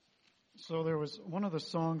So there was one of the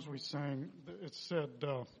songs we sang, it said,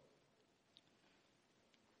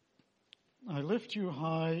 I lift you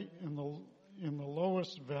high in the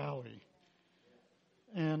lowest valley.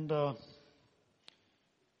 And I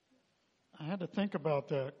had to think about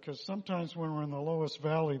that, because sometimes when we're in the lowest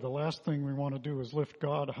valley, the last thing we want to do is lift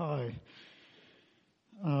God high.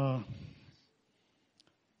 I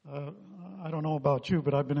don't know about you,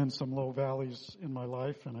 but I've been in some low valleys in my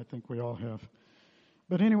life, and I think we all have.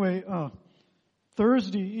 But anyway,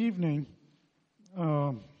 Thursday evening,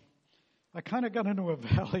 I kind of got into a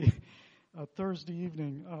valley Thursday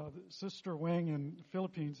evening. Sister Wang in the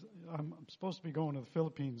Philippines, I'm supposed to be going to the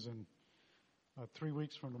Philippines in 3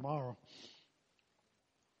 weeks from tomorrow.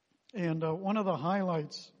 And one of the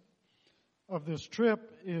highlights of this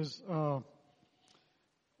trip is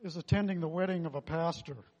attending the wedding of a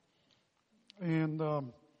pastor. And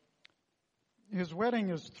his wedding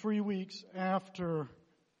is 3 weeks after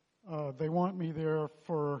they want me there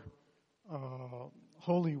for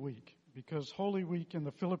Holy Week, because Holy Week in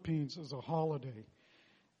the Philippines is a holiday,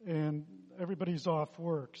 and everybody's off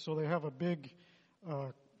work, so they have a big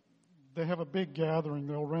gathering.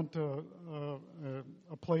 They'll rent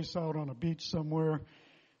a place out on a beach somewhere.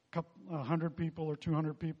 100 people or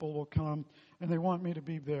 200 people will come, and they want me to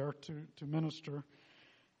be there to minister.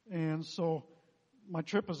 And so my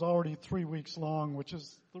trip is already 3 weeks long, which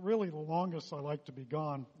is really the longest I like to be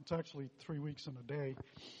gone. It's actually 3 weeks and a day.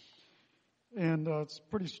 And it's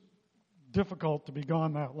pretty difficult to be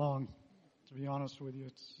gone that long, to be honest with you.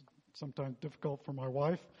 It's sometimes difficult for my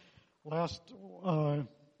wife. Last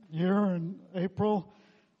year in April,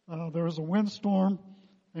 there was a windstorm,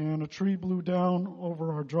 and a tree blew down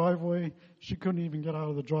over our driveway. She couldn't even get out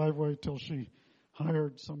of the driveway till she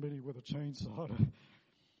hired somebody with a chainsaw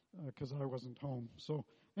because I wasn't home. So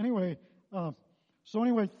anyway,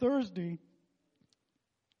 Thursday,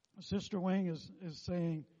 Sister Wang is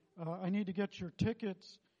saying, I need to get your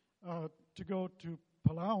tickets to go to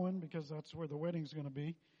Palawan, because that's where the wedding's going to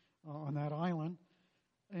be, on that island.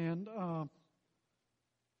 And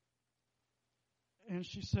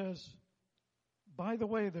she says, by the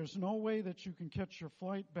way, there's no way that you can catch your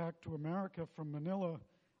flight back to America from Manila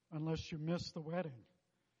unless you miss the wedding.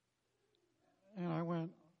 And I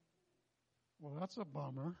went, well, that's a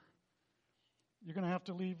bummer. You're going to have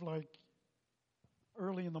to leave like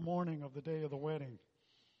early in the morning of the day of the wedding.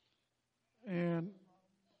 And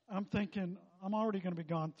I'm thinking, I'm already going to be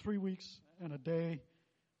gone 3 weeks and a day.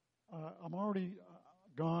 I'm already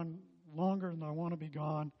gone longer than I want to be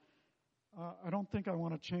gone. I don't think I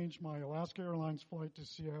want to change my Alaska Airlines flight to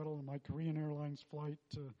Seattle and my Korean Airlines flight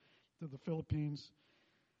to the Philippines.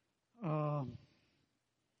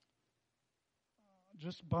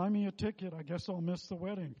 Just buy me a ticket. I guess I'll miss the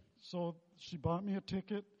wedding. So she bought me a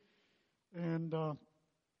ticket, and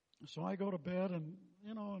so I go to bed, and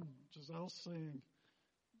and Giselle's saying,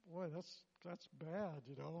 boy, that's bad,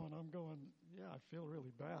 and I'm going, yeah, I feel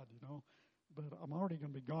really bad, but I'm already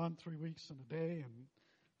going to be gone 3 weeks and a day, and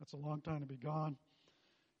that's a long time to be gone.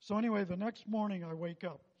 So anyway, the next morning I wake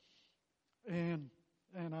up, and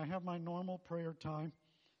I have my normal prayer time,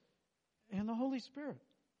 and the Holy Spirit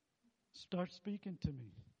starts speaking to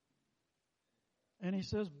me. And he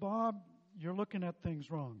says, Bob, you're looking at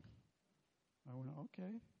things wrong. I went,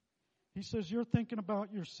 okay. He says, you're thinking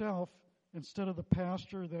about yourself instead of the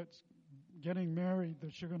pastor that's getting married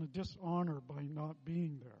that you're going to dishonor by not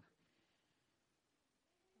being there.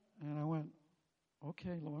 And I went,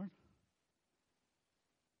 okay, Lord.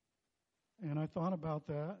 And I thought about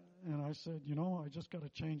that, and I said, I just got to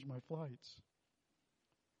change my flights.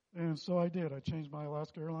 And so I did. I changed my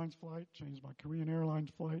Alaska Airlines flight, changed my Korean Airlines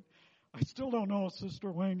flight. I still don't know if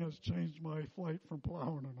Sister Wang has changed my flight from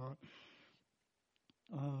Palawan or not.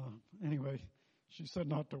 Anyway, she said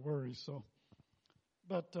not to worry.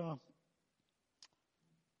 But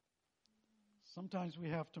sometimes we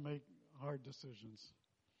have to make hard decisions.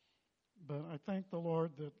 But I thank the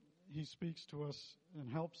Lord that He speaks to us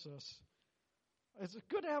and helps us. It's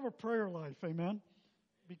good to have a prayer life, amen?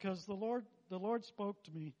 Because the Lord spoke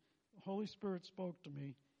to me, the Holy Spirit spoke to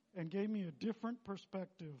me, and gave me a different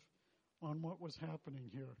perspective on what was happening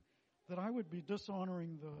here. That I would be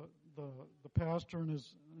dishonoring the pastor and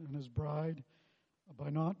his bride by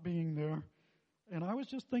not being there. And I was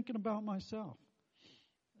just thinking about myself.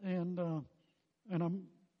 And I'm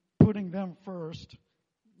putting them first,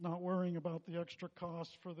 not worrying about the extra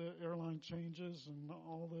cost for the airline changes and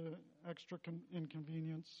all the extra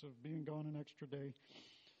inconvenience of being gone an extra day.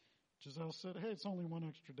 Giselle said, hey, it's only one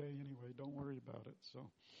extra day anyway. Don't worry about it. So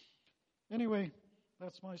anyway,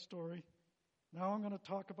 that's my story. Now I'm going to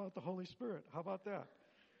talk about the Holy Spirit. How about that?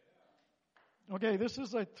 Okay, this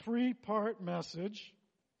is a 3-part message,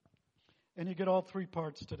 and you get all 3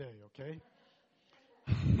 parts today, okay?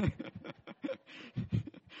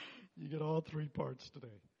 You get all 3 parts today.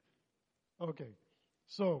 Okay,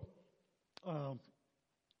 so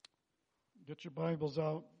get your Bibles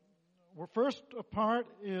out. Well, first part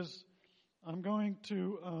is I'm going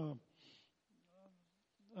to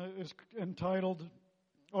is entitled.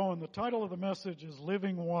 Oh, and the title of the message is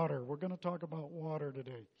Living Water. We're going to talk about water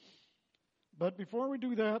today. But before we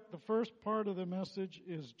do that, the first part of the message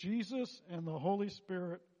is Jesus and the Holy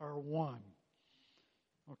Spirit are one.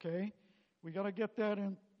 Okay? We got to get that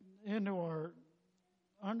into our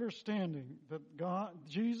understanding that God,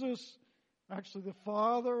 Jesus, actually the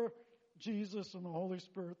Father, Jesus, and the Holy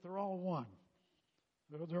Spirit, they're all one.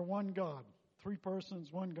 They're one God. 3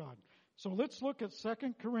 persons, one God. So let's look at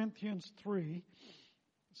 2 Corinthians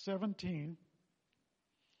 3:17.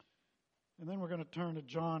 And then we're going to turn to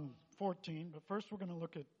John 14. But first we're going to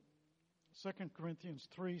look at 2 Corinthians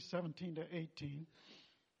 3:17 to 18.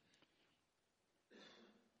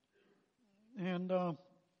 And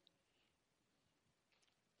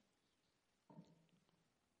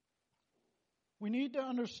we need to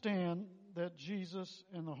understand that Jesus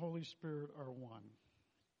and the Holy Spirit are one.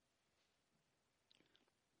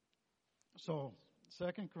 So,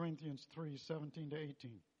 2 Corinthians 3:17 to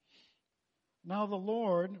 18. Now the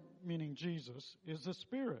Lord, meaning Jesus, is the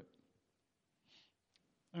Spirit.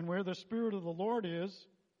 And where the Spirit of the Lord is,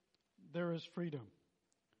 there is freedom.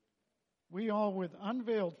 We all with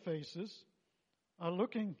unveiled faces are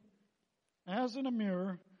looking as in a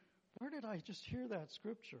mirror. Where did I just hear that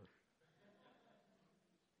scripture?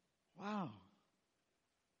 Wow.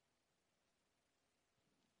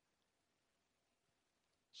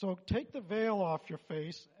 So take the veil off your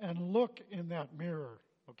face and look in that mirror,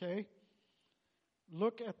 okay?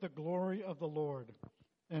 Look at the glory of the Lord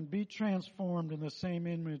and be transformed in the same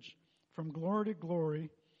image from glory to glory.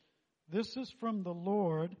 This is from the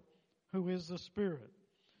Lord who is the Spirit.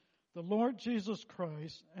 The Lord Jesus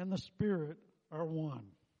Christ and the Spirit are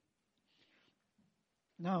one.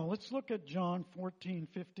 Now let's look at John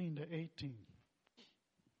 14:15 to 18.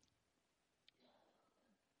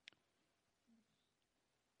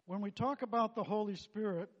 When we talk about the Holy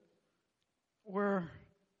Spirit, we're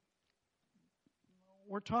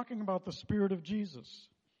talking about the Spirit of Jesus.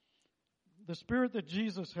 The Spirit that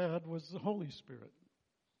Jesus had was the Holy Spirit.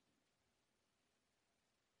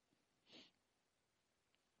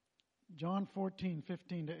 John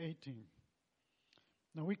 14:15 to 18.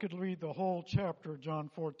 Now we could read the whole chapter of John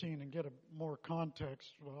 14 and get a more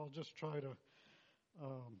context, but I'll just try to,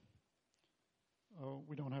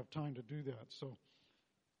 we don't have time to do that. So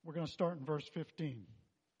we're going to start in verse 15.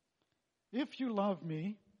 If you love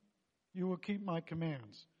me, you will keep my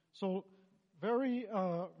commands. So very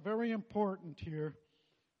important here.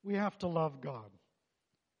 We have to love God.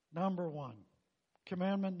 Number 1.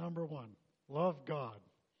 Commandment number 1. Love God.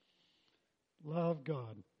 Love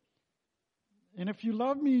God. And if you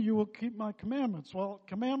love me, you will keep my commandments. Well,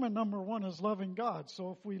 commandment number 1 is loving God.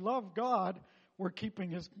 So if we love God, we're keeping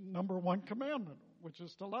His number 1 commandment, which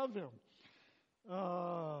is to love Him.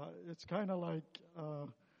 It's kind of like,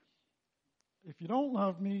 if you don't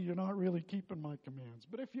love me, you're not really keeping my commands.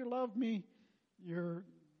 But if you love me, you're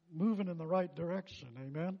moving in the right direction.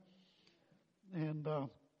 Amen? And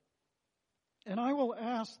I will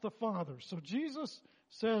ask the Father. So Jesus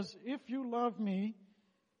says, if you love me,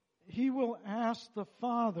 He will ask the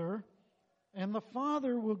Father, and the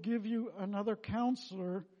Father will give you another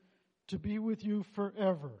counselor to be with you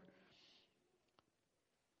forever.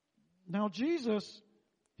 Now Jesus,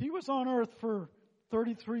 He was on earth for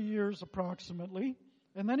 33 years approximately,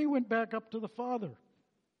 and then He went back up to the Father.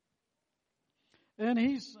 And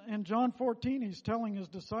He's, in John 14, He's telling His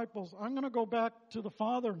disciples, I'm going to go back to the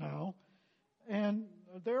Father now. And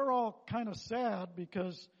they're all kind of sad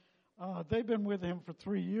because they've been with Him for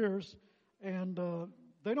 3 years, and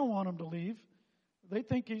they don't want Him to leave. They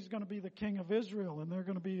think He's going to be the King of Israel, and they're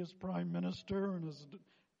going to be His prime minister and His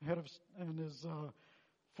head of, and His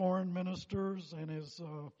foreign ministers and His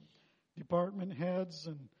department heads,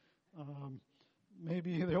 and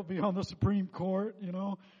maybe they'll be on the Supreme Court. You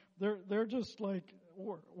know, they're just like,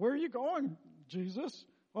 where are you going, Jesus?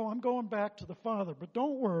 Oh, I'm going back to the Father. But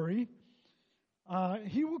don't worry,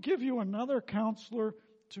 He will give you another counselor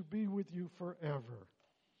to be with you forever.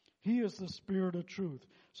 He is the Spirit of truth.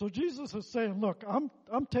 So Jesus is saying, look,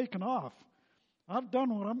 I'm taking off. I've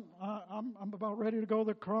done what I'm about ready to go to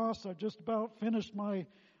the cross. I just about finished my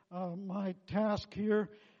task here,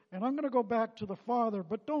 and I'm going to go back to the Father.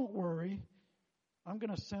 But don't worry, I'm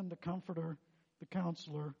going to send the Comforter, the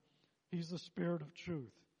Counselor. He's the Spirit of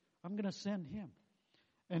truth. I'm going to send him.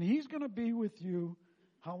 And he's going to be with you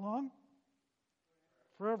how long?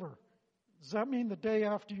 Forever. Does that mean the day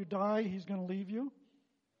after you die, he's going to leave you?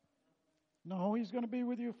 No, he's going to be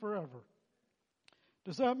with you forever.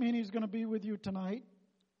 Does that mean he's going to be with you tonight?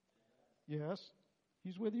 Yes.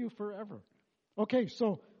 He's with you forever. Okay,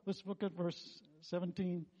 so let's look at verse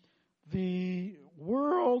 17. The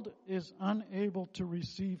world is unable to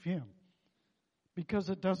receive him because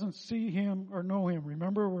it doesn't see him or know him.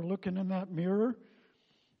 Remember, we're looking in that mirror.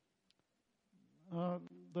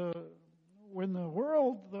 When the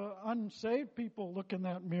world, the unsaved people look in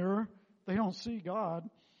that mirror, they don't see God,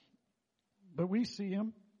 but we see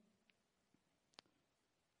him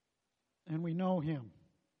and we know him.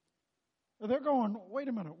 They're going, wait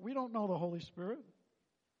a minute, we don't know the Holy Spirit.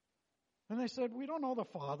 And they said, we don't know the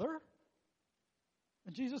Father.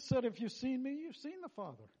 And Jesus said, if you've seen me, you've seen the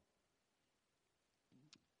Father.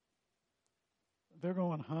 They're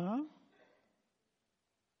going, huh?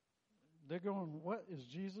 They're going, what is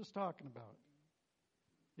Jesus talking about?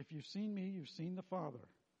 If you've seen me, you've seen the Father.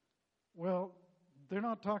 Well, they're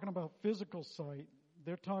not talking about physical sight.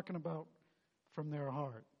 They're talking about from their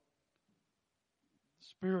heart,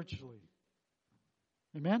 spiritually.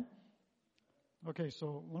 Amen? Okay,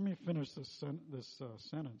 so let me finish this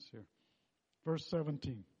sentence here. Verse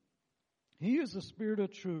 17. He is the Spirit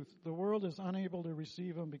of truth. The world is unable to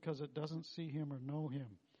receive him because it doesn't see him or know him.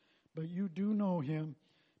 But you do know him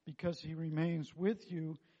because he remains with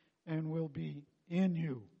you and will be in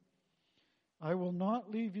you. I will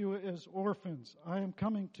not leave you as orphans. I am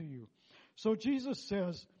coming to you. So Jesus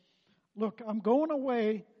says, look, I'm going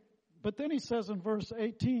away, but then he says in verse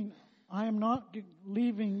 18, I am not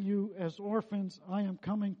leaving you as orphans. I am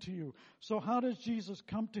coming to you. So how does Jesus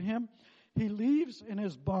come to him? He leaves in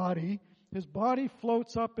his body. His body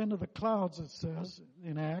floats up into the clouds, it says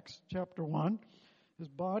in Acts chapter 1. His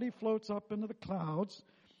body floats up into the clouds.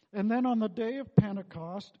 And then on the day of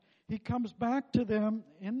Pentecost, he comes back to them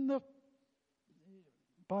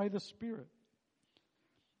by the Spirit.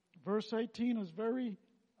 Verse 18 is very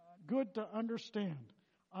good to understand.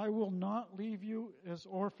 I will not leave you as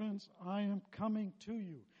orphans. I am coming to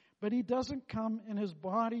you. But he doesn't come in his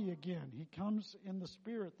body again. He comes in the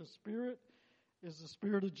Spirit. The Spirit is the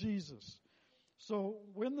Spirit of Jesus. So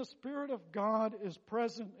when the Spirit of God is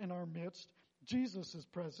present in our midst, Jesus is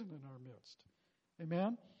present in our midst.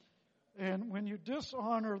 Amen? And when you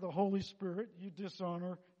dishonor the Holy Spirit, you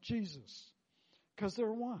dishonor Jesus. Because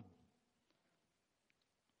they're one.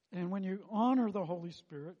 And when you honor the Holy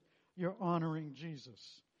Spirit, you're honoring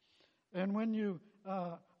Jesus. And when you,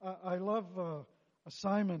 I love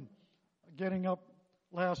Simon getting up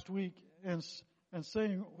last week and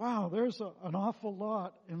saying, wow, there's an awful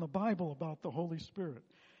lot in the Bible about the Holy Spirit.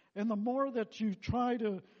 And the more that you try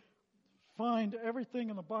to find everything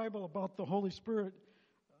in the Bible about the Holy Spirit,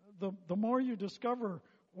 the more you discover,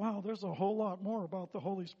 wow, there's a whole lot more about the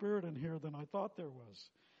Holy Spirit in here than I thought there was.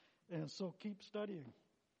 And so keep studying.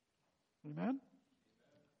 Amen?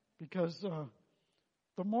 Because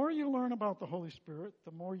the more you learn about the Holy Spirit,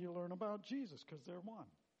 the more you learn about Jesus, because they're one.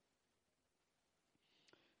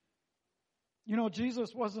 You know,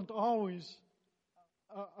 Jesus wasn't always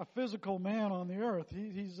a physical man on the earth.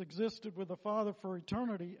 He's existed with the Father for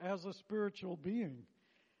eternity as a spiritual being.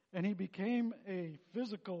 And he became a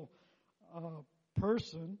physical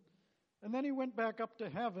person. And then he went back up to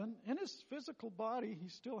heaven. In his physical body, he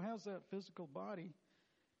still has that physical body.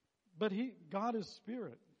 But God is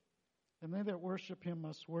spirit. And they that worship him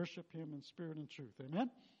must worship him in spirit and truth. Amen?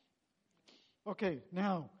 Okay,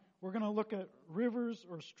 now we're going to look at rivers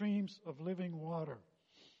or streams of living water.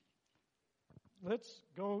 Let's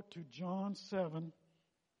go to John 7,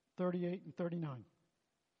 38 and 39.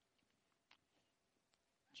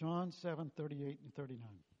 John 7, 38 and 39.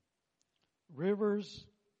 Rivers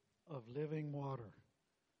of living water.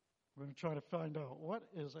 We're going to try to find out what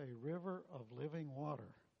is a river of living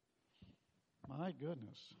water. My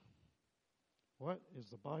goodness. What is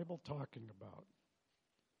the Bible talking about?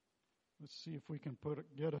 Let's see if we can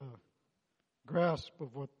get a grasp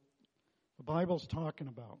of what the Bible's talking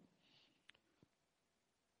about.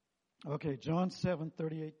 Okay, John 7,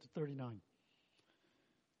 38 to 39.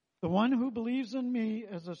 The one who believes in me,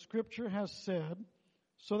 as the Scripture has said,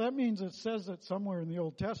 so that means it says that somewhere in the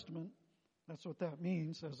Old Testament, that's what that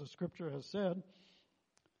means, as the Scripture has said,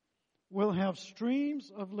 will have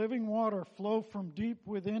streams of living water flow from deep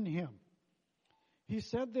within him. He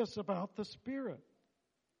said this about the Spirit.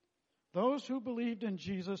 Those who believed in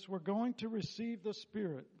Jesus were going to receive the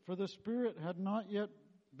Spirit, for the Spirit had not yet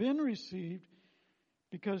been received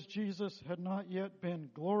because Jesus had not yet been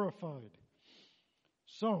glorified.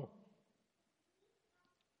 So,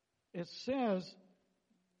 it says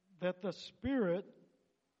that the Spirit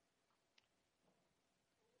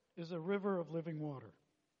is a river of living water.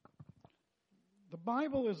 The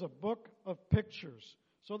Bible is a book of pictures,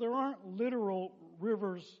 so there aren't literal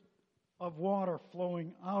rivers of water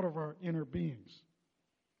flowing out of our inner beings.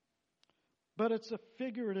 But it's a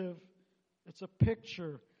figurative, it's a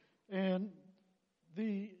picture, and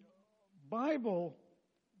the Bible,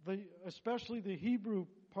 especially the Hebrew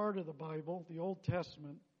part of the Bible, the Old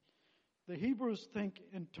Testament, the Hebrews think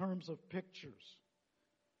in terms of pictures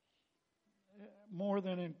more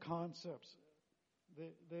than in concepts.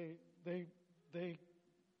 They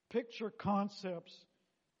picture concepts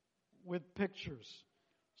with pictures.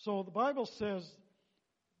 So the Bible says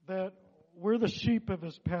that we're the sheep of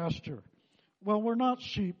His pasture. Well, we're not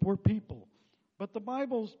sheep, we're people. But the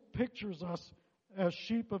Bible pictures us as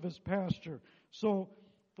sheep of His pasture. So,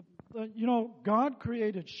 God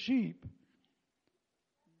created sheep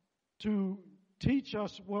to teach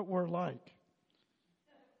us what we're like.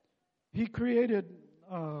 He created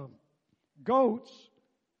goats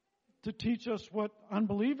to teach us what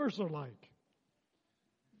unbelievers are like.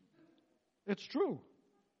 It's true.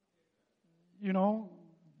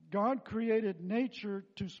 God created nature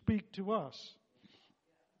to speak to us.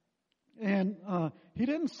 And He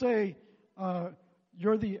didn't say,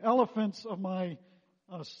 you're the elephants of my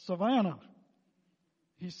savannah.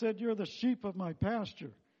 He said, you're the sheep of my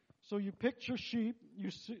pasture. So you picture sheep, you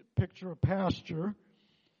picture a pasture,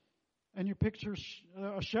 and you picture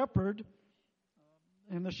a shepherd,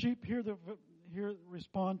 and the sheep here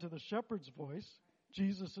respond to the shepherd's voice.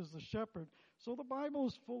 Jesus is the shepherd. So the Bible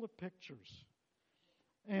is full of pictures.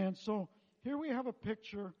 And so here we have a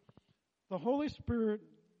picture. The Holy Spirit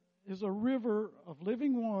is a river of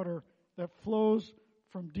living water that flows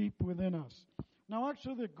from deep within us. Now,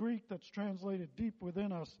 actually, the Greek that's translated deep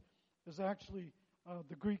within us is actually,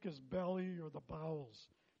 the Greek is belly or the bowels.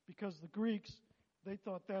 Because the Greeks, they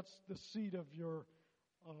thought that's the seat of your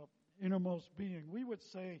innermost being. We would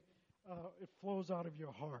say it flows out of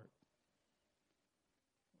your heart.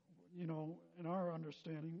 In our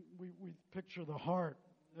understanding, we picture the heart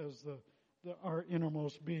as our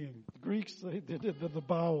innermost being. The Greeks, they did the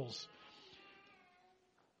bowels.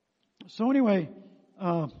 So anyway,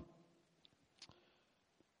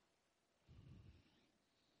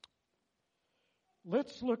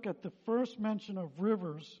 let's look at the first mention of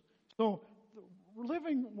rivers. So,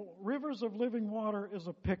 rivers of living water is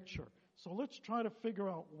a picture. So let's try to figure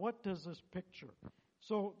out, what does this picture?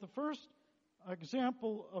 So the first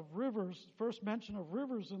example of rivers, first mention of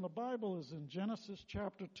rivers in the Bible is in Genesis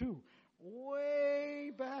chapter 2.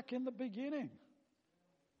 Way back in the beginning.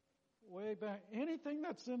 Way back. Anything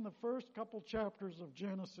that's in the first couple chapters of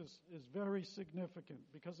Genesis is very significant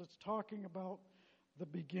because it's talking about the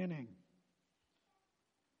beginning.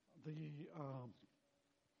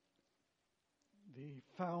 The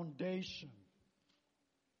foundation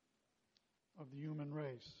of the human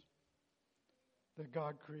race that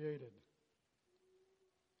God created.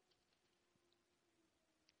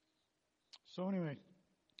 So anyway,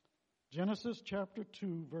 Genesis chapter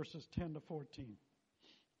 2, verses 10 to 14.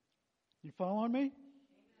 You following me?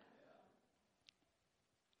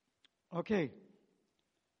 Okay.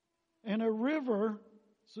 And a river,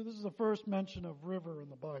 so this is the first mention of river in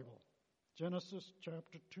the Bible. Genesis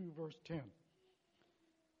chapter 2, verse 10.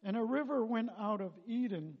 And a river went out of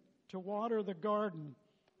Eden to water the garden,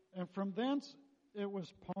 and from thence it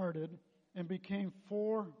was parted and became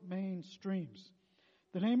 4 main streams.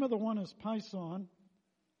 The name of the one is Pison.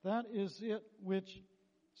 That is it which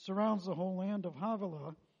surrounds the whole land of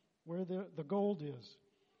Havilah, where the gold is.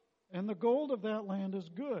 And the gold of that land is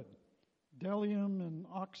good. Bdellium and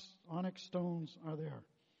onyx stones are there.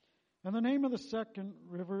 And the name of the second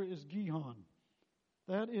river is Gihon.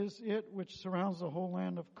 That is it which surrounds the whole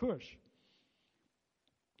land of Cush.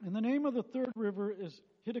 And the name of the third river is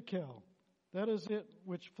Hiddekel. That is it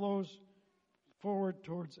which flows forward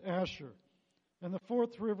towards Asher. And the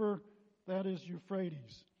fourth river, that is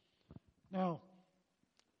Euphrates. Now,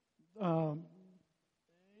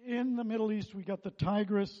 in the Middle East, we got the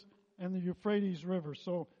Tigris and the Euphrates River.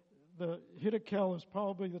 So the Hiddekel is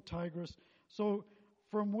probably the Tigris. So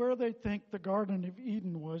from where they think the Garden of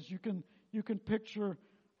Eden was, you can picture,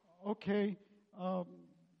 okay,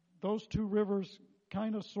 those two rivers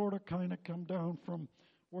kind of come down from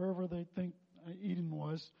wherever they think Eden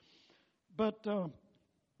was. But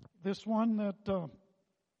this one that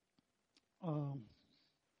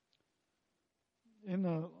in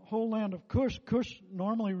the whole land of Cush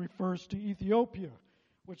normally refers to Ethiopia,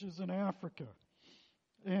 which is in Africa.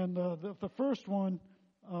 And the first one,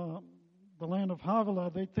 the land of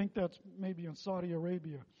Havilah, they think that's maybe in Saudi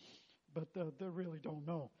Arabia. but they really don't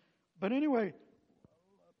know. But anyway,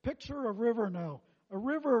 picture a river now. A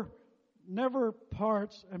river never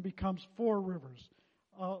parts and becomes four rivers.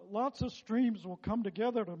 Lots of streams will come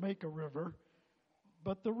together to make a river,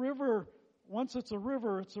 but the river, once it's a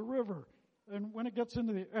river, it's a river. And when it gets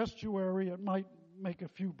into the estuary, it might make a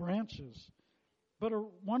few branches. But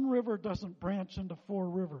one river doesn't branch into four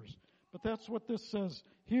rivers. But that's what this says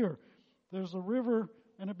here. There's a river,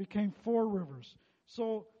 and it became four rivers.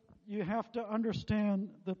 So you have to understand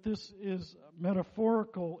that this is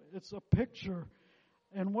metaphorical. It's a picture.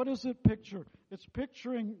 And what does it picture? It's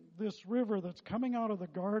picturing this river that's coming out of the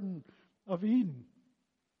Garden of Eden,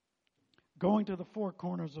 going to the four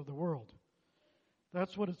corners of the world.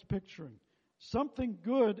 That's what it's picturing. Something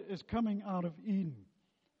good is coming out of Eden.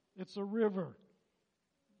 It's a river.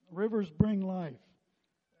 Rivers bring life.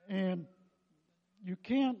 And you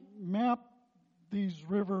can't map these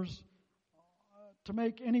rivers to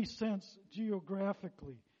make any sense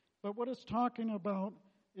geographically. But what it's talking about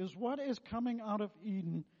is what is coming out of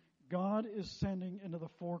Eden, God is sending into the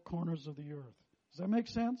four corners of the earth. Does that make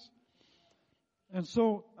sense? And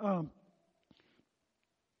so,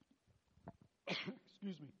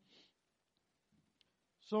 excuse me.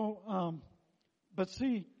 So, but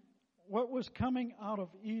see, what was coming out of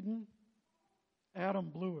Eden, Adam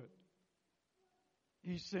blew it.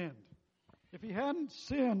 He sinned. If he hadn't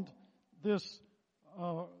sinned, this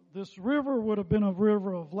river would have been a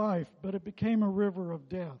river of life, but it became a river of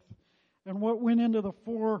death. And what went into the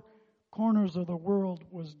four corners of the world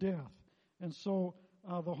was death. And so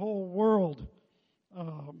the whole world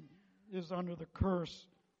is under the curse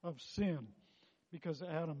of sin because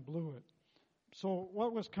Adam blew it. So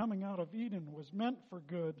what was coming out of Eden was meant for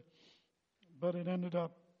good, but it ended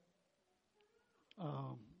up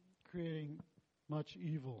creating much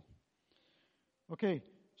evil. Okay,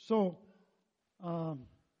 so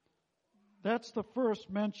that's the first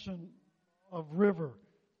mention of river.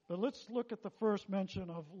 But let's look at the first mention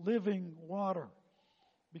of living water,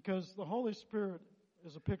 because the Holy Spirit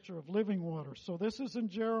is a picture of living water. So this is in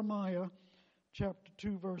Jeremiah chapter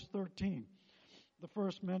 2, verse 13. The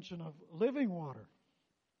first mention of living water.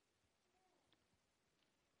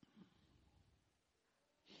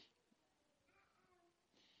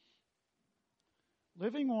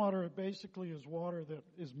 Living water basically is water that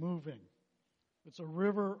is moving. It's a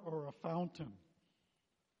river or a fountain.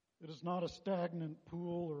 It is not a stagnant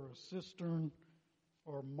pool or a cistern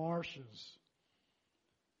or marshes.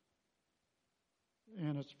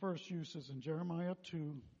 And its first use is in Jeremiah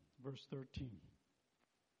 2, verse 13.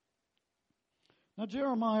 Now,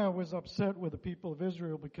 Jeremiah was upset with the people of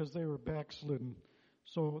Israel because they were backslidden.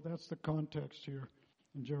 So that's the context here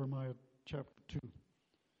in Jeremiah chapter 2.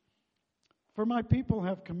 For my people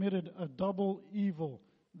have committed a double evil.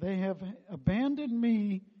 They have abandoned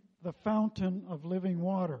me, the fountain of living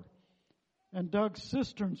water, and dug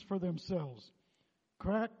cisterns for themselves,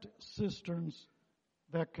 cracked cisterns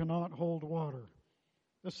that cannot hold water.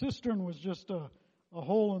 A cistern was just a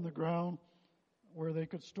hole in the ground where they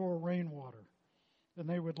could store rainwater. And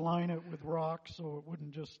they would line it with rocks so it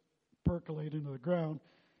wouldn't just percolate into the ground.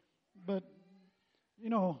 But, you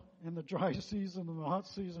know, in the dry season and the hot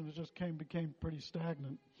season, it just became pretty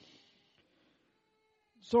stagnant.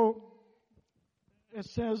 So it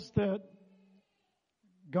says that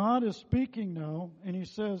God is speaking now, and he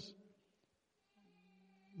says,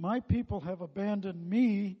 my people have abandoned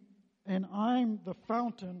me, and I'm the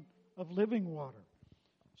fountain of living water.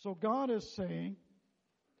 So God is saying,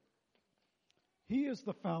 he is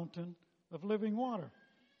the fountain of living water.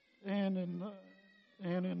 And in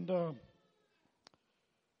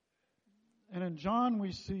John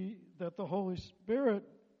we see that the Holy Spirit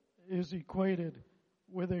is equated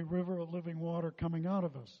with a river of living water coming out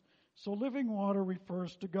of us. So living water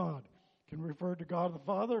refers to God. It can refer to God the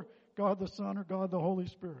Father, God the Son, or God the Holy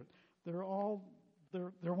Spirit. They're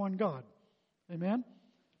one God. Amen?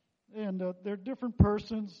 And they're different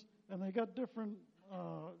persons, and they got different,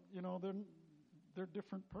 they're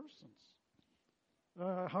different persons.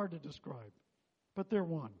 Hard to describe, but they're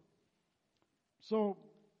one. So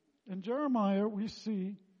in Jeremiah, we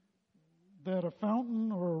see that a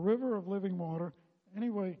fountain or a river of living water,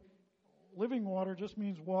 anyway, living water just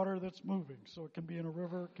means water that's moving. So it can be in a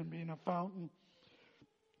river, it can be in a fountain,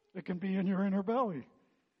 it can be in your inner belly.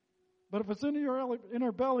 But if it's in your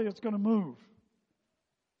inner belly, it's going to move.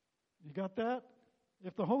 You got that?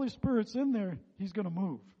 If the Holy Spirit's in there, he's going to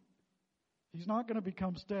move. He's not going to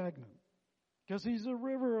become stagnant because he's a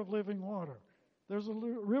river of living water. There's a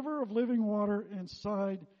river of living water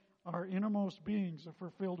inside our innermost beings if we're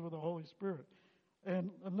filled with the Holy Spirit.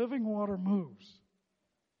 And living water moves.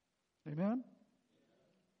 Amen?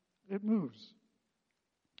 it moves.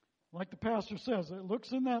 Like the pastor says, it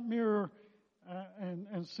looks in that mirror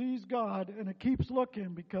and sees God, and it keeps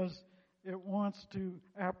looking because it wants to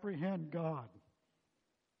apprehend God.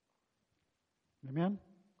 Amen?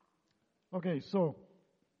 Okay, so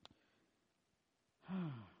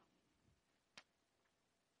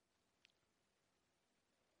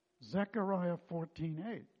Zechariah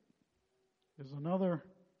 14:8 is another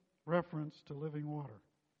reference to living water.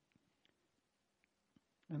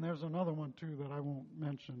 And there's another one too that I won't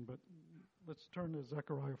mention, but let's turn to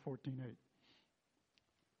Zechariah 14:8.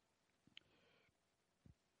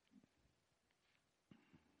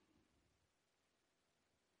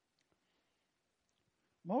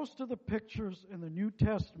 Most of the pictures in the New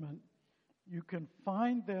Testament, you can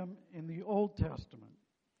find them in the Old Testament.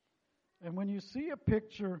 And when you see a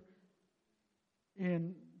picture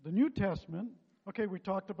in the New Testament, okay, we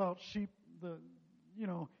talked about sheep,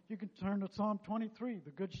 you can turn to Psalm 23,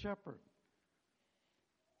 the Good Shepherd.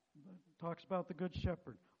 It talks about the Good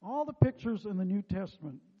Shepherd. All the pictures in the New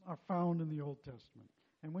Testament are found in the Old Testament.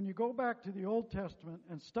 And when you go back to the Old Testament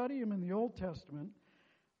and study them in the Old Testament,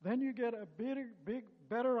 then you get a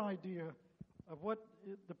better idea of what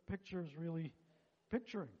the picture is really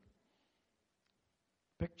picturing.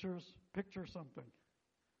 Picture something.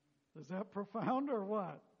 Is that profound or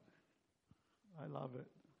what? I love it.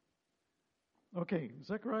 Okay,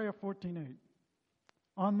 Zechariah 14:8.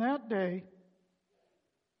 On that day,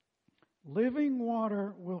 living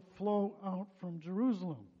water will flow out from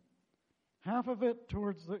Jerusalem, half of it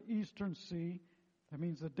towards the eastern sea, that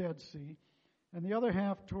means the Dead Sea, and the other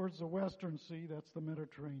half towards the western sea, that's the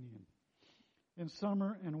Mediterranean, in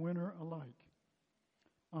summer and winter alike.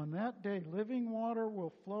 On that day, living water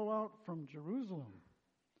will flow out from Jerusalem,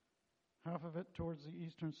 half of it towards the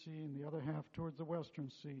eastern sea and the other half towards the western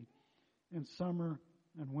sea, in summer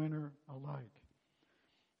and winter alike.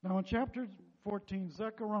 Now in chapter 14,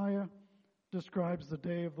 Zechariah describes the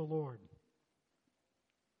day of the Lord.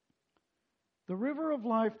 The river of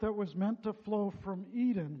life that was meant to flow from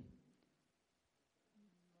Eden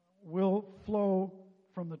will flow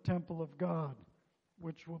from the temple of God,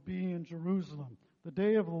 which will be in Jerusalem. The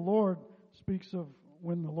day of the Lord speaks of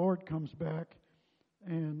when the Lord comes back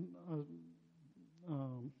and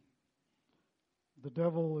the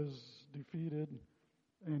devil is defeated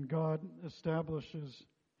and God establishes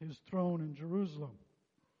his throne in Jerusalem.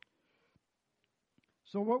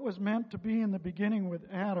 So what was meant to be in the beginning with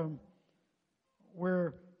Adam,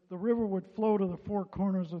 where the river would flow to the four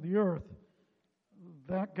corners of the earth,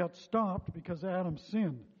 that got stopped because Adam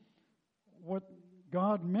sinned. What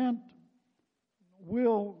God meant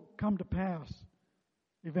will come to pass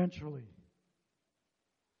eventually.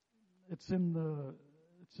 It's in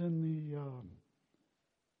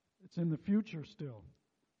the future still.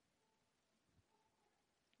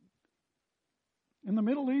 In the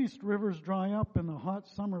Middle East, rivers dry up in the hot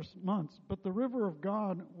summer months, but the river of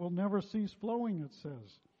God will never cease flowing, it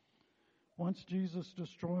says, once Jesus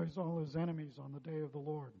destroys all his enemies on the day of the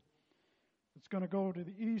Lord. It's going to go to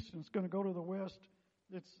the east and it's going to go to the west.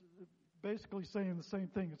 It's basically saying the same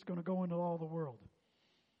thing. It's going to go into all the world.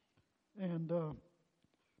 And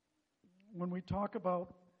when we talk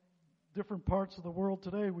about different parts of the world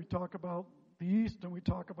today, we talk about the east and we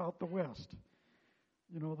talk about the west.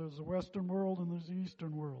 You know, there's the western world and there's the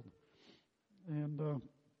eastern world. And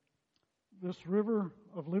this river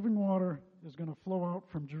of living water is going to flow out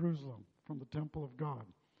from Jerusalem, from the temple of God.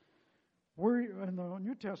 In the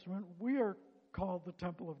New Testament, we are called the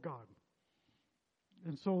temple of God.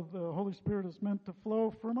 And so the Holy Spirit is meant to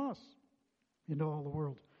flow from us into all the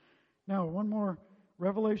world. Now, one more,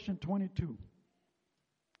 Revelation 22.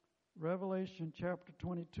 Revelation chapter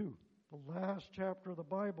 22, the last chapter of the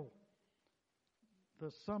Bible. The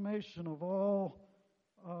summation of all,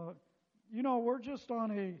 we're just on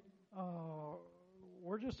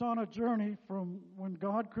a journey from when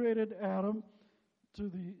God created Adam to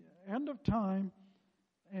the end of time,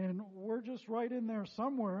 and we're just right in there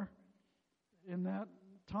somewhere in that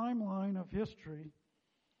timeline of history.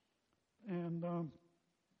 And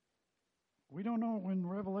we don't know when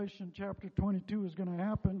Revelation chapter 22 is going to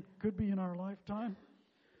happen. Could be in our lifetime.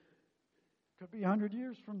 Could be 100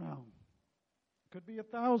 years from now. Could be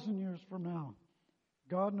 1,000 years from now.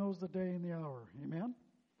 God knows the day and the hour. Amen?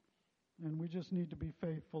 And we just need to be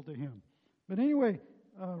faithful to Him. But anyway,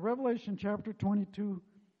 Revelation chapter 22,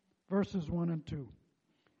 verses 1 and 2.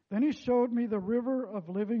 Then He showed me the river of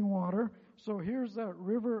living water. So here's that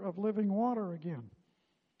river of living water again.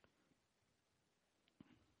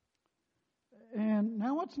 And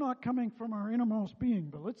now it's not coming from our innermost being,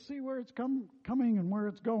 but let's see where it's coming and where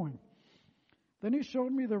it's going. Then he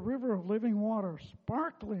showed me the river of living water,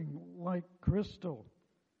 sparkling like crystal,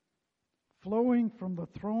 flowing from the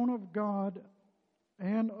throne of God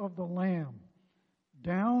and of the Lamb,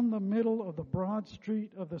 down the middle of the broad street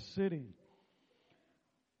of the city.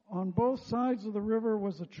 On both sides of the river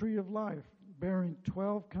was a tree of life, bearing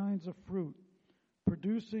 12 kinds of fruit,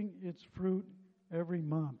 producing its fruit every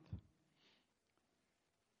month.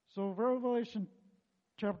 So Revelation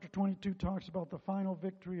chapter 22 talks about the final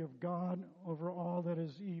victory of God over all that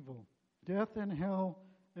is evil. Death and hell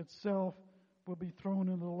itself will be thrown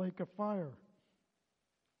into the lake of fire.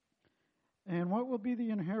 And what will be the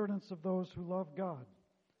inheritance of those who love God?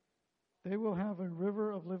 They will have a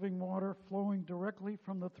river of living water flowing directly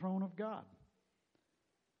from the throne of God.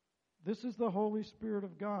 This is the Holy Spirit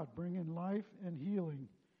of God, bringing life and healing,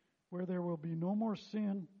 where there will be no more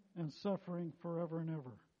sin and suffering forever and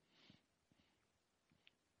ever.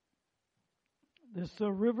 This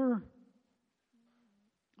river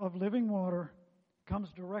of living water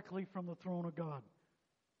comes directly from the throne of God.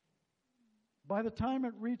 By the time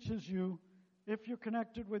it reaches you, if you're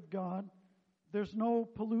connected with God, there's no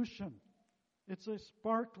pollution. It's a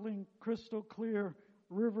sparkling, crystal clear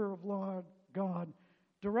river of God,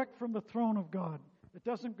 direct from the throne of God. It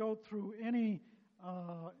doesn't go through any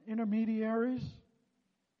intermediaries.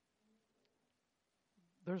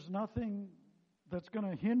 There's nothing that's going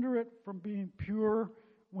to hinder it from being pure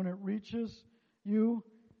when it reaches you,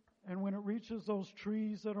 and when it reaches those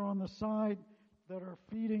trees that are on the side that are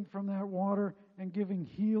feeding from that water and giving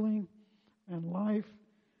healing and life.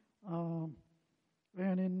 And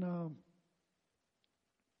in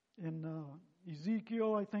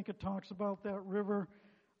Ezekiel, I think it talks about that river.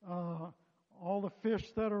 All the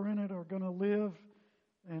fish that are in it are going to live,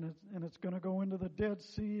 and it's going to go into the Dead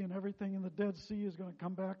Sea, and everything in the Dead Sea is going to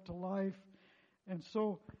come back to life. And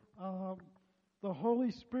so the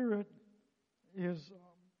Holy Spirit is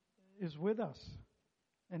with us,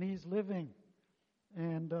 and He's living,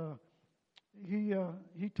 and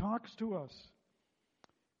He talks to us.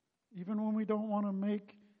 Even when we don't want to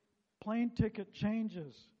make plane ticket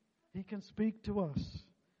changes, He can speak to us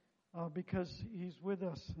because He's with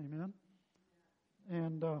us. Amen.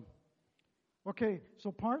 And okay,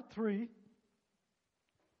 so part 3.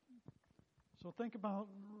 So think about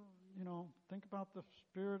the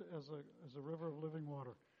Spirit as a river of living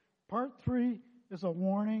water. Part 3 is a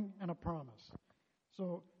warning and a promise.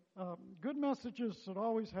 So good messages should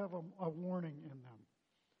always have a warning in them.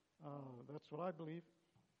 That's what I believe.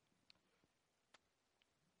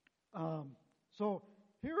 So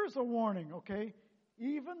here is a warning, okay?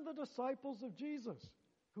 Even the disciples of Jesus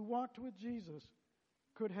who walked with Jesus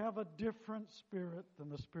could have a different spirit than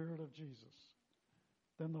the Spirit of Jesus,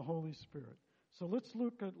 than the Holy Spirit. So let's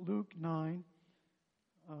look at Luke 9,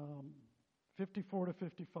 54 to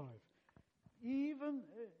 55.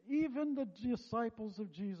 Even the disciples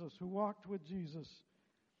of Jesus who walked with Jesus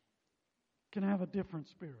can have a different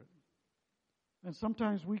spirit. And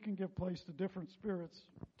sometimes we can give place to different spirits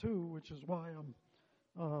too, which is why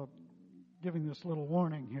I'm giving this little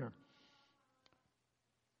warning here.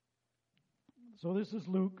 So this is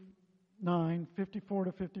Luke 9, 54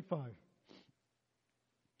 to 55.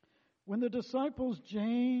 When the disciples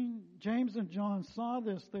James and John saw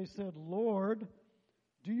this, they said, "Lord,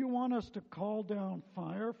 do you want us to call down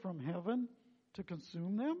fire from heaven to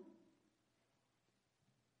consume them?"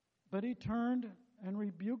 But He turned and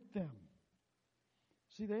rebuked them.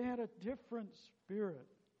 See, they had a different spirit,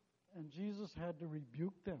 and Jesus had to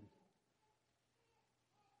rebuke them.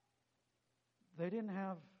 They didn't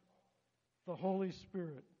have the Holy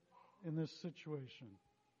Spirit in this situation.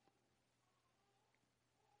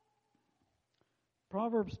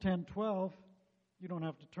 Proverbs 10:12, you don't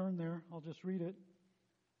have to turn there, I'll just read it.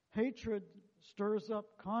 Hatred stirs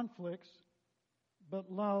up conflicts, but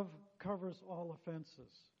love covers all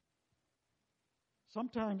offenses.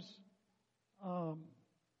 Sometimes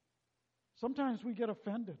we get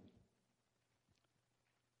offended.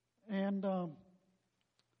 And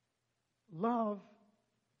love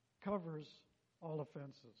covers all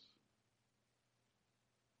offenses.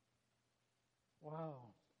 Wow.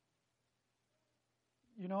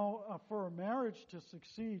 You know, for a marriage to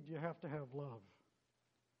succeed, you have to have love.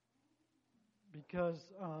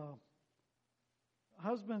 Because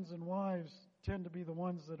husbands and wives tend to be the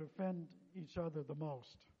ones that offend each other the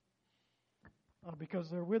most. Because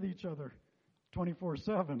they're with each other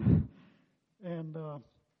 24/7. And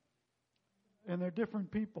they're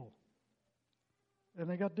different people. And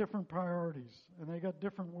they got different priorities. And they got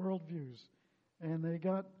different worldviews. And they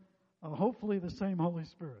got hopefully the same Holy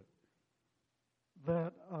Spirit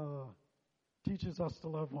that teaches us to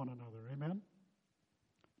love one another. Amen?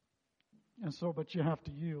 And so, but you have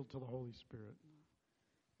to yield to the Holy Spirit.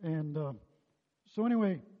 And so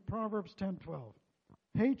anyway, Proverbs 10:12.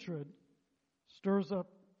 Hatred stirs up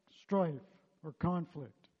strife or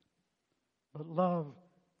conflict, but love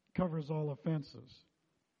covers all offenses.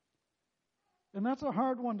 And that's a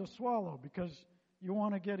hard one to swallow because you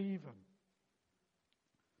want to get even.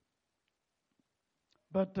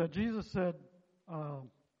 But Jesus said, I'm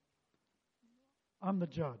the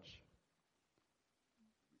judge.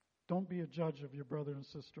 Don't be a judge of your brother and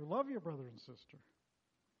sister. Love your brother and sister.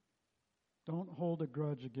 Don't hold a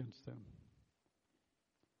grudge against them.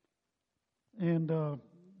 And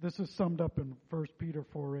this is summed up in 1 Peter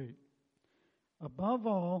 4:8. Above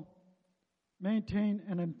all, maintain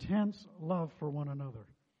an intense love for one another.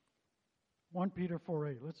 1 Peter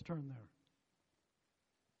 4:8. Let's turn there.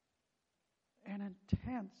 An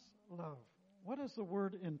intense love. What does the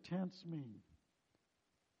word intense mean?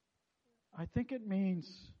 I think it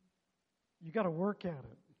means you got to work at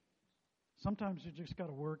it. Sometimes you just got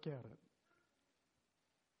to work at it.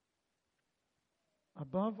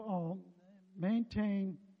 Above all,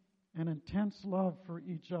 maintain an intense love for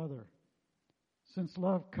each other, since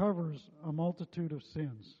love covers a multitude of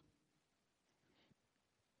sins.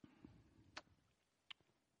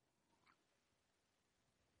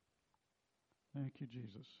 Thank you,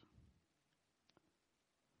 Jesus.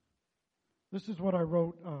 This is what I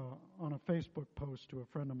wrote on a Facebook post to a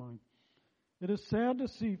friend of mine. It is sad to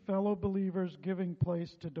see fellow believers giving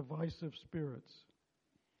place to divisive spirits.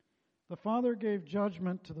 The Father gave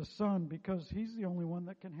judgment to the Son because He's the only one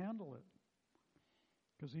that can handle it,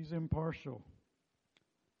 because He's impartial.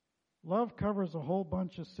 Love covers a whole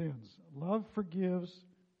bunch of sins. Love forgives,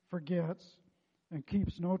 forgets, and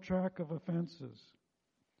keeps no track of offenses.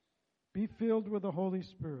 Be filled with the Holy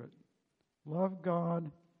Spirit. Love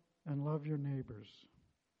God and love your neighbors.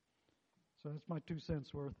 So that's my 2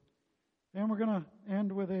 cents worth. And we're going to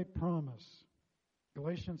end with a promise.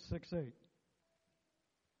 Galatians 6:8.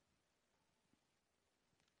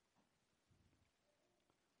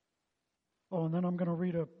 Oh, and then I'm going to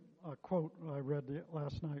read a quote I read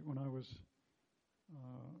last night when I was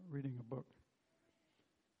reading a book.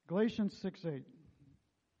 Galatians 6:8.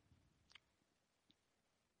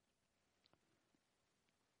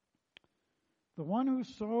 The one who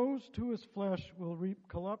sows to his flesh will reap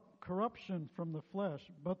corruption from the flesh,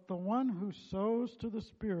 but the one who sows to the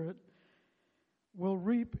Spirit will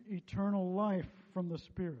reap eternal life from the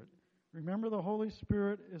Spirit. Remember, the Holy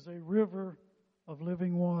Spirit is a river of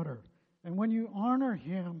living water. And when you honor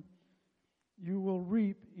Him, you will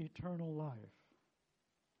reap eternal life.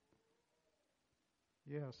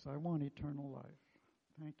 Yes, I want eternal life.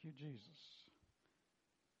 Thank you, Jesus.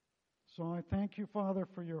 So I thank you, Father,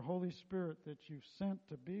 for your Holy Spirit that you've sent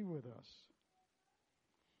to be with us.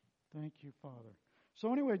 Thank you, Father.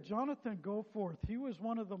 So anyway, Jonathan Goforth, he was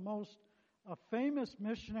one of the most famous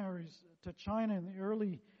missionaries to China in the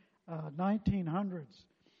early 1900s.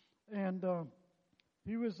 And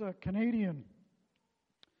he was a Canadian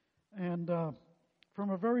and from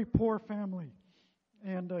a very poor family.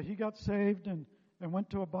 And he got saved and went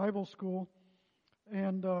to a Bible school.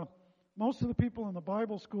 And most of the people in the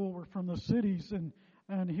Bible school were from the cities,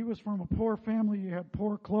 and he was from a poor family. He had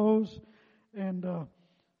poor clothes, and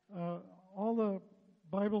all the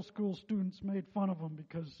Bible school students made fun of him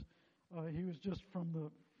because he was just from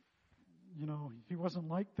the, he wasn't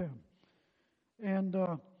like them. And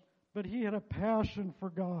but he had a passion for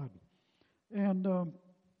God. And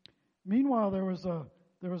meanwhile, there was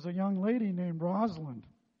a young lady named Rosalind.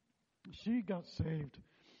 She got saved,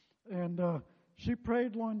 and she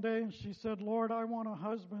prayed one day and she said, Lord, I want a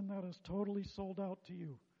husband that is totally sold out to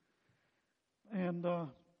you. And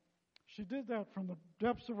she did that from the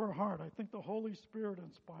depths of her heart. I think the Holy Spirit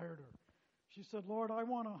inspired her. She said, Lord, I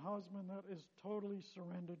want a husband that is totally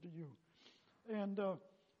surrendered to you. And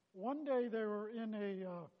one day they were in a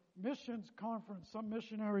missions conference. Some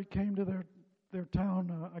missionary came to their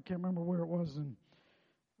town. I can't remember where it was.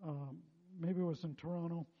 Maybe it was in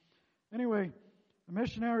Toronto. Anyway, a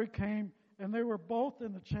missionary came. And they were both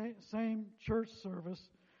in the same church service.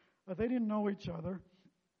 They didn't know each other.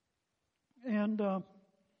 And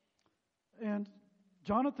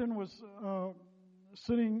Jonathan was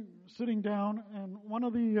sitting down, and one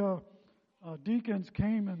of the deacons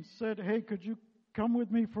came and said, hey, could you come with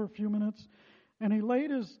me for a few minutes? And he laid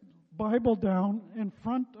his Bible down in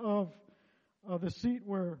front of the seat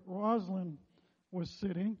where Rosalind was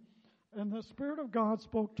sitting. And the Spirit of God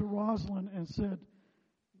spoke to Rosalind and said,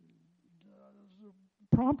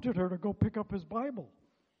 prompted her to go pick up his Bible.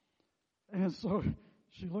 And so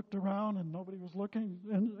she looked around and nobody was looking,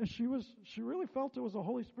 and she really felt it was the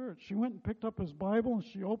Holy Spirit. She went and picked up his Bible and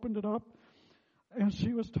she opened it up, And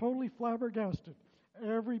she was totally flabbergasted.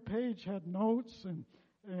 Every page had notes, and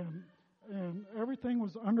everything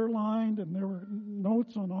was underlined, and there were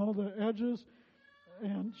notes on all the edges.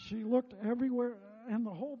 And she looked everywhere, and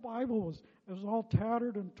the whole Bible was all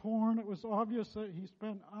tattered and torn. It was obvious that he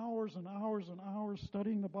spent hours and hours and hours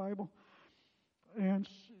studying the Bible. And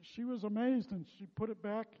she was amazed, and she put it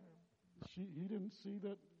back. He didn't see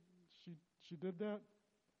that she did that,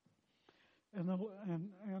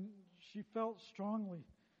 and she felt strongly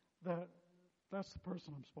that that's the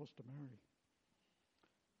person I'm supposed to marry.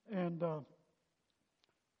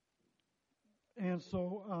 And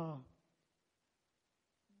so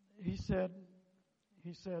he said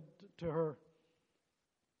to her,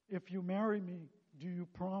 "If you marry me, do you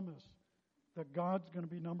promise that God's going to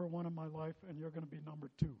be number one in my life and you're going to be number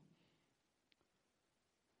two?"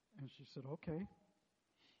 And she said, "Okay."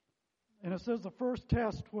 And it says the first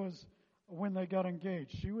test was when they got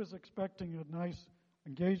engaged. She was expecting a nice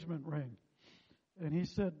engagement ring. And he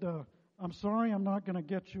said, "I'm sorry I'm not going to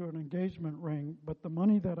get you an engagement ring, but the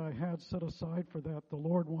money that I had set aside for that, the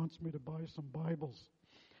Lord wants me to buy some Bibles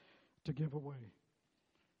to give away."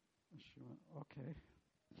 And she went, "Okay."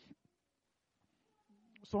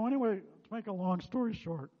 So anyway, to make a long story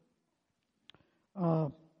short,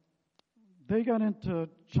 they got into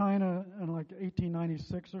China in like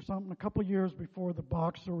 1896 or something, a couple of years before the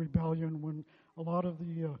Boxer Rebellion, when a lot of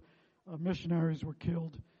the missionaries were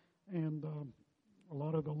killed and a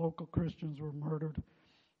lot of the local Christians were murdered.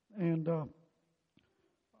 And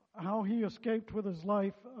how he escaped with his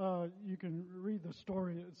life, you can read the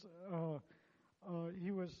story.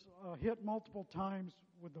 He was hit multiple times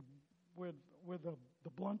with the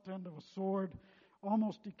blunt end of a sword,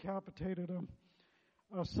 almost decapitated him.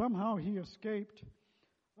 Somehow he escaped,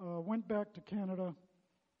 went back to Canada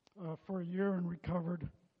for a year and recovered.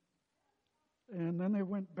 And then they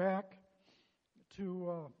went back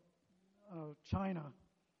to China.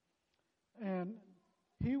 And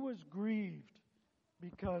he was grieved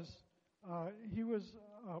because he was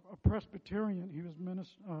a Presbyterian. He was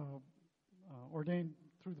ordained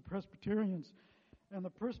through the Presbyterians. And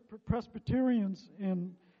the Presbyterians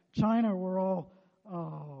in China were all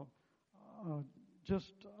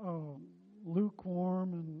just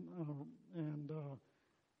lukewarm, and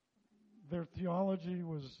their theology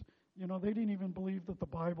was, they didn't even believe that the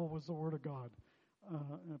Bible was the Word of God.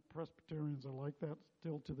 And Presbyterians are like that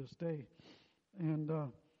still to this day. And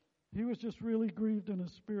he was just really grieved in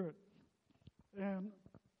his spirit. And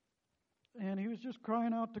he was just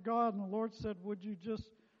crying out to God, and the Lord said, "Would you just,"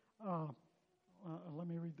 let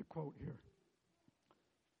me read the quote here.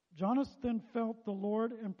 "Jonathan felt the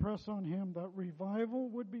Lord impress on him that revival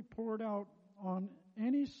would be poured out on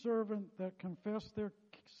any servant that confessed their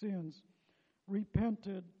sins,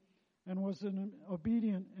 repented, and was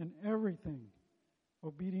obedient in everything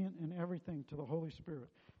to the Holy Spirit."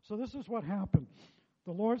 So this is what happened.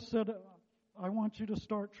 The Lord said, "I want you to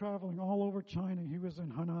start traveling all over China." He was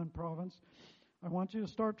in Henan province. "I want you to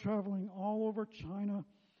start traveling all over China."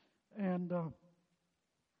 And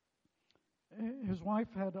his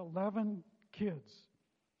wife had 11 kids.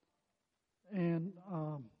 And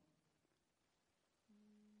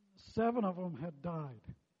 7 of them had died,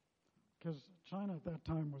 because China at that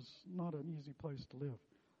time was not an easy place to live.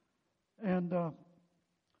 And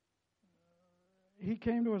he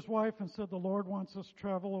came to his wife and said, "The Lord wants us to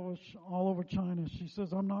travel all over China." She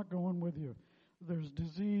says, "I'm not going with you. There's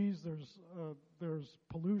disease, there's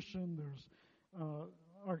pollution,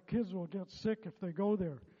 our kids will get sick if they go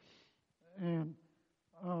there." And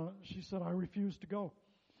she said, "I refuse to go."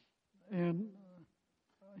 And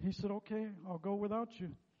he said, "Okay, I'll go without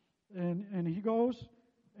you." And he goes,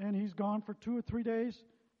 and he's gone for 2 or 3 days,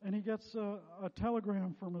 and he gets a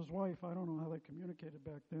telegram from his wife. I don't know how they communicated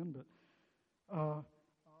back then, but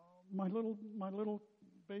my little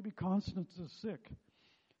baby Constance is sick.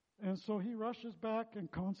 And so he rushes back, and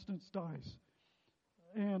Constance dies.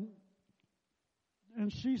 And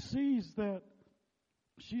she sees that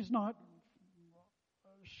she's not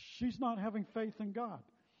having faith in God.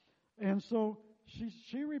 And so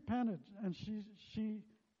she repented, and she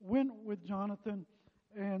went with Jonathan,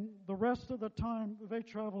 and the rest of the time they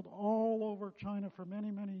traveled all over China for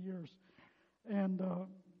many, many years. And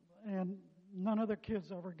none of the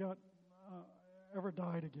kids ever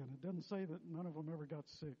died again. It doesn't say that none of them ever got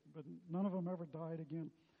sick, but none of them ever died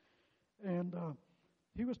again. And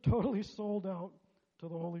he was totally sold out to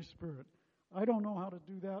the Holy Spirit. I don't know how to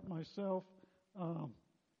do that myself,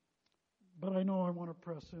 but I know I want to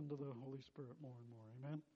press into the Holy Spirit more and more. Amen.